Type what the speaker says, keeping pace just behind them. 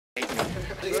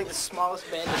You're like the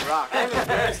smallest band in rock. I'm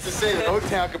embarrassed to say that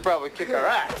O-Town could probably kick our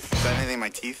ass. Is that anything in my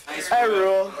teeth? I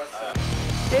rule.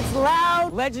 It's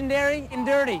loud, legendary, and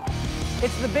dirty.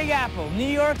 It's the Big Apple, New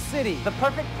York City. The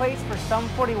perfect place for Sum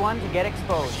 41 to get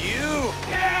exposed. You!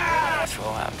 Yeah!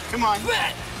 Roll out. Come on. We're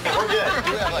good.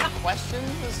 Do we have, like, questions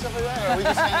and stuff like that? Or are we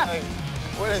just saying, like,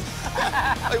 what is...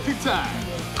 like, big time.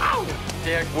 Ow!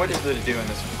 Derek, what is there to do in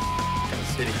this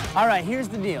city? All right, here's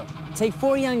the deal. Take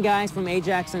 4 young guys from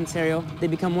Ajax, Ontario. They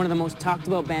become one of the most talked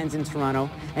about bands in Toronto.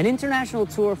 An international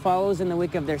tour follows in the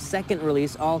wake of their second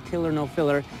release, All Killer No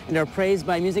Filler, and are praised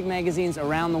by music magazines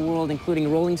around the world, including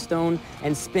Rolling Stone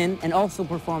and Spin, and also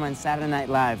perform on Saturday Night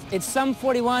Live. It's Sum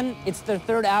 41, it's their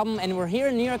 3rd album, and we're here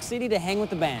in New York City to hang with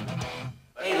the band.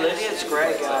 Hey, Livia, it's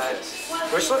Greg.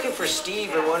 We're just looking for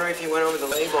Steve and wondering if he went over the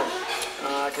label.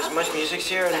 Because Much Music's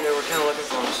here and we're kind of looking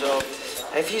for him. So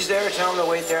if he's there, tell him to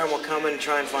wait there and we'll come and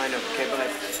try and find him. Okay, bye.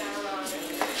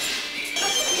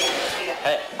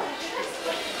 Hey.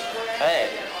 Hey.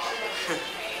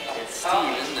 It's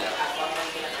Steve, isn't it?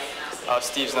 Oh,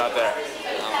 Steve's not there.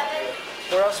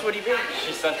 Where else would he be?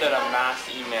 She sent out a mass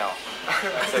email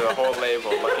to the whole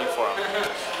label looking for him.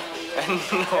 And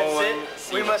no one That's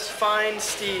it. We must find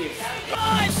Steve.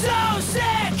 I'm so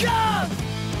sick of...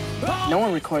 No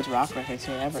one records rock records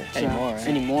here ever. So, Anymore, right?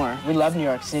 Anymore. We love New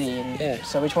York City, and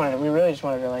so we really just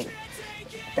wanted to like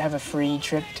have a free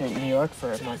trip to New York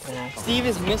for a month and a half. Steve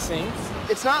is missing.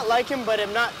 It's not like him, but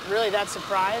I'm not really that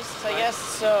surprised, I guess.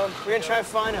 So we're gonna try to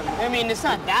find him. I mean, it's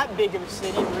not that big of a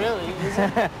city, really. Is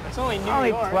it? It's only New Only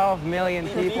York. 12 million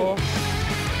people.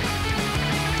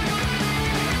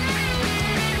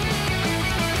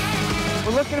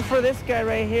 We're looking for this guy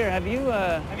right here. Have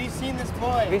you seen this boy?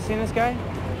 Have you seen this guy?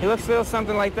 He looks a little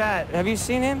something like that. Have you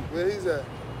seen him? Where is that?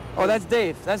 Oh, that's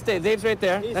Dave. That's Dave. Dave's right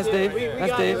there. That's Dave. We That's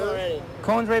got Dave. him already.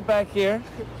 Cohen's right back here.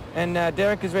 And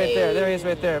Derek is right there. There he is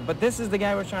right there. But this is the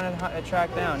guy we're trying to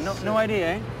track down. No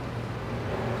idea, eh?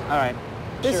 All right.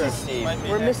 This Sure. is Steve.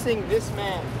 We're missing this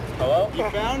man. Hello? You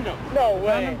found him. No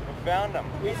way. We found him.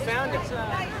 We found him.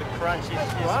 The crunch.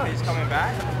 He's coming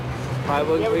back. All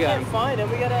right, Yeah, we we got can't him. find him.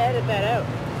 We gotta edit that out.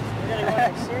 We gotta go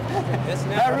and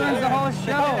search. That ruins the whole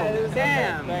show. Yeah,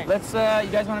 Damn. thanks. Let's,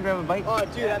 you guys want to grab a bite? Oh,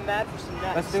 dude, I'm mad for some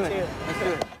nuts. Let's do it. Too. Let's do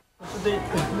it. So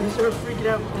they started freaking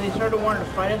out and they started wanting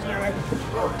to fight us. And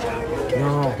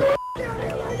No.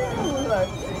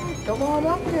 Come on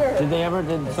up here.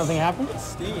 Did something happen?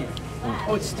 Steve.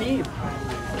 Oh, it's Steve.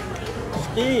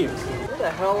 Steve. Where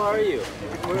the hell are you?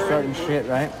 We're starting shit,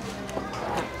 right?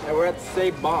 Hey, we're at the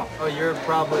Save Bomb. Oh, you're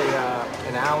probably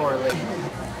an hour late.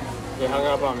 You hung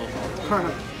up on me. It's kind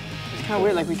of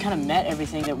weird. Like we kind of met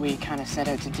everything that we kind of set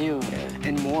out to do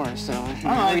and more. So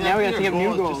now we gotta think of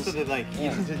new goals. Just so that, like,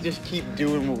 to just keep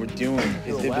doing what we're doing.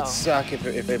 It would suck if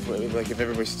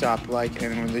everybody stopped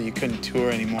liking it and that you couldn't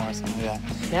tour anymore or something like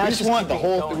that. Now We it's just want the keeping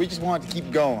whole. going. We just want to keep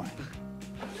going.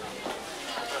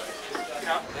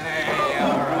 Hey,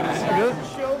 all right. Good?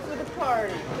 Show for the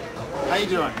party. How you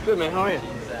doing? Good, man. How are you?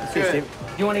 Hey, Steve.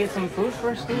 Do you want to get some food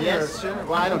first, Steve? Yes, sure.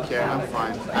 Well, I don't care. I'm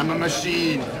fine. I'm a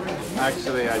machine.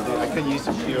 Actually, I could use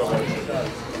some fuel.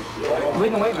 We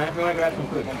can wait, man, if you want to grab some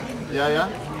food. Yeah?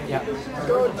 Yeah.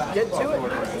 Go get to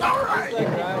it. All right.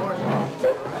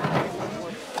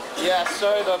 Yeah,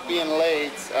 sorry about being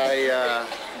late.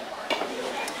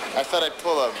 I thought I'd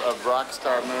pull a rock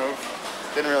star move.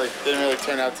 Didn't really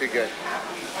turn out too good.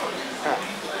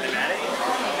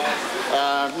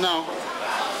 No.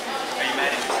 Are you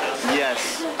mad at yourself?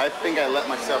 Yes, I think I let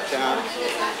myself down.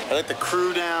 I let the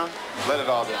crew down, let it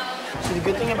all down. So the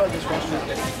good thing about this restaurant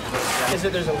is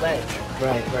that there's a ledge.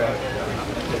 Right.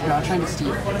 Here, I'll try to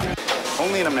Steve.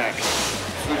 Only in America.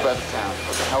 Food by the pound.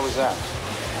 What the hell was that?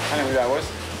 I know who that was.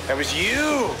 That was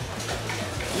you!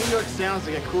 New York sounds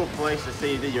like a cool place to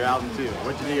say you did your album too.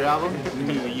 Where'd you do your album?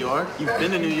 New York. You've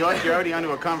been to New York, you're already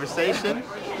onto a conversation.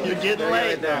 You're getting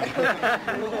laid there.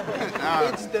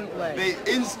 Instant ledge. They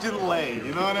instant lay,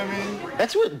 you know what I mean?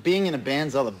 That's what being in a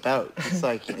band's all about. It's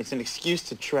like, it's an excuse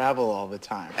to travel all the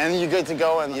time. And you're good to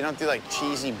go and you don't do like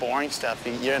cheesy, boring stuff.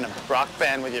 You're in a rock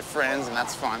band with your friends and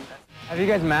that's fun. Have you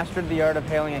guys mastered the art of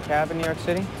hailing a cab in New York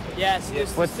City? Yeah, see,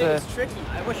 this What's thing the- is tricky.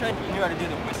 I wish I knew how to do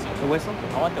the whistle. The whistle?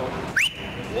 I want the whistle.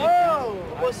 Whoa!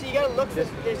 Well, see, you gotta look for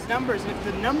there's numbers. If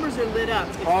the numbers are lit up,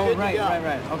 it's Oh, good right, to go.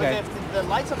 right. But Okay. if the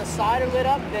lights on the side are lit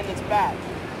up, then it's bad.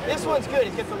 This one's good.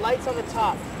 He's got the lights on the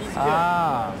top. He's good.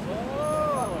 Ah.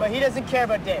 But he doesn't care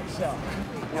about Dave, so.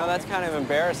 You know, that's kind of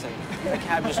embarrassing. The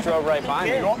cab just drove right by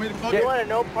me. You want me to put you want to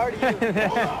know part of you?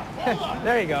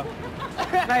 There you go.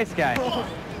 Nice guy.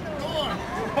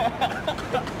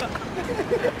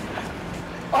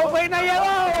 Oh, wait, not yet.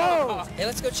 Oh! Hey,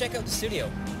 let's go check out the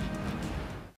studio.